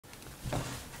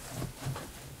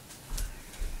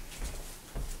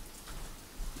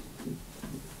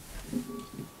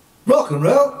rock and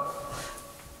roll.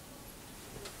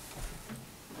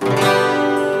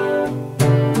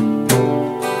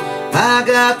 I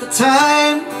got the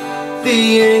time,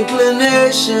 the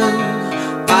inclination.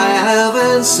 I have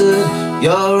answered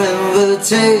your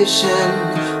invitation.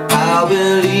 I'll be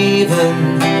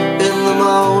leaving in the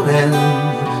morning.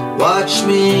 Watch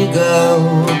me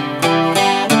go.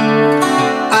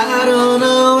 I don't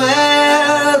know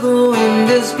where the wind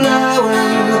is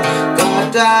blowing.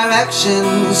 Got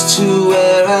directions to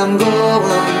where I'm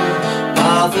going.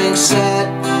 Nothing said,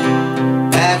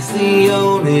 that's the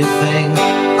only thing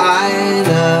I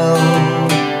know.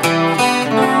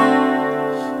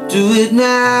 Do it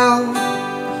now,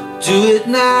 do it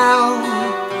now,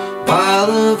 while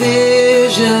the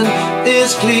vision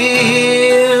is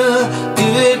clear. Do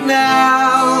it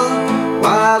now,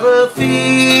 while the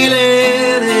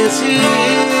feeling is here.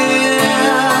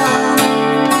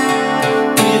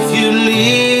 If you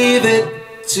leave it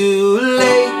too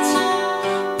late,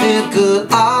 it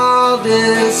could all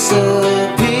disappear.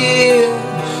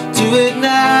 Do it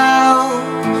now,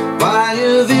 while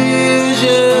your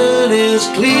vision is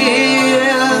clear.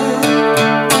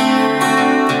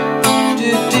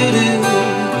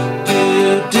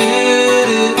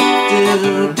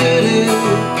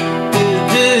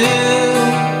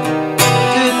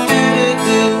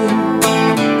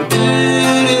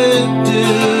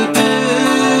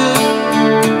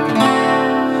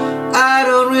 I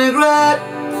don't regret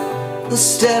the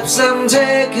steps I'm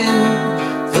taking,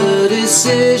 the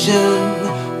decision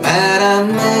that I'm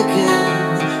making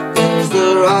is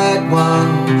the right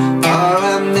one, or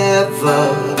I'm never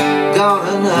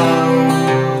gonna know.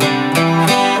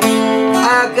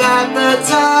 I got the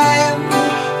time,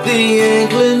 the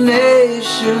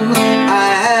inclination.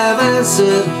 I have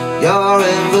answered your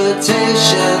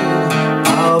invitation.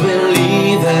 I'll be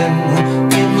leaving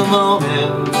in the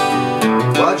morning.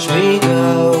 Watch me go.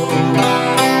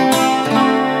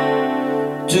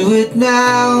 Do it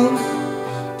now,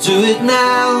 do it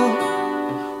now,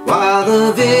 while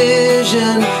the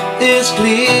vision is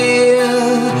clear.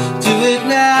 Do it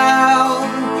now,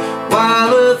 while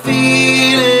the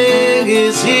feeling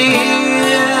is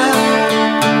here.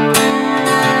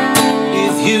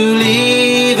 If you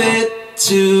leave it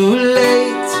too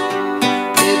late,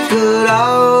 it could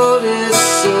all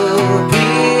disappear.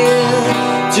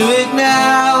 Do it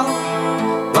now,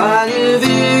 while your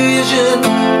vision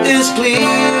is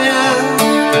clear.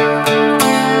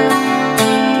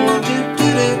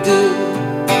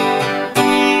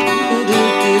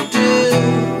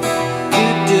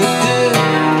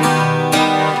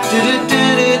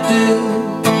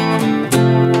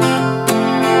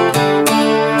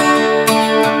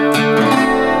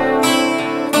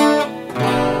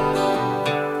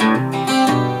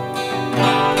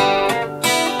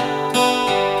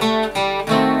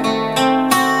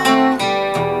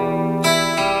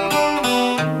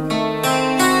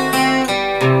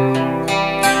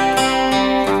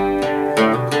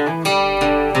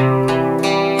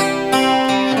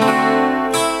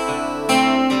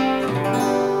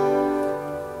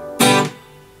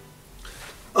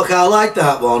 Okay, I like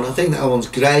that one. I think that one's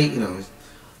great, you know.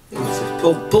 It's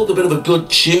pulled a bit of a good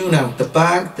tune out the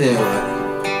bag there.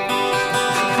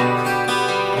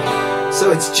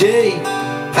 So it's G,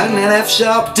 and then F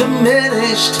sharp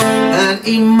diminished, and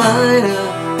E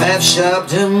minor, F sharp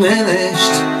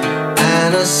diminished,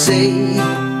 and a C,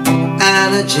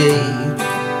 and a G,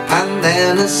 and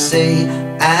then a C,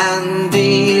 and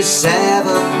D7,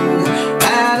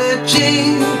 and a G,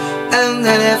 and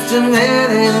then F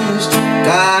diminished,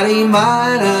 got E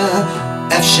minor,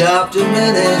 F sharp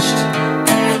diminished,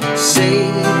 C,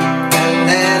 and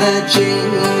then a G,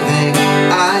 then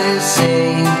I C,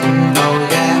 oh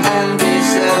yeah, and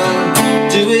D7,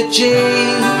 do it G,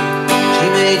 G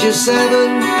major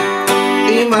 7,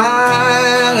 E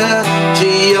minor,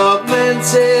 G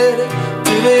augmented,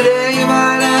 do it A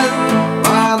minor,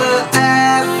 while the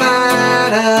F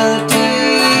and a D,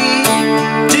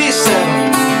 D7,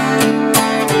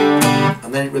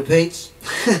 and then it repeats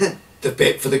the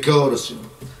bit for the chorus.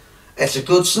 It's a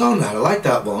good song, that. I like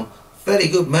that one. Very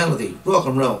good melody, rock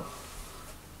and roll.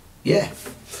 Yeah.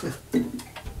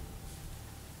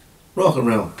 Rock and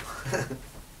roll.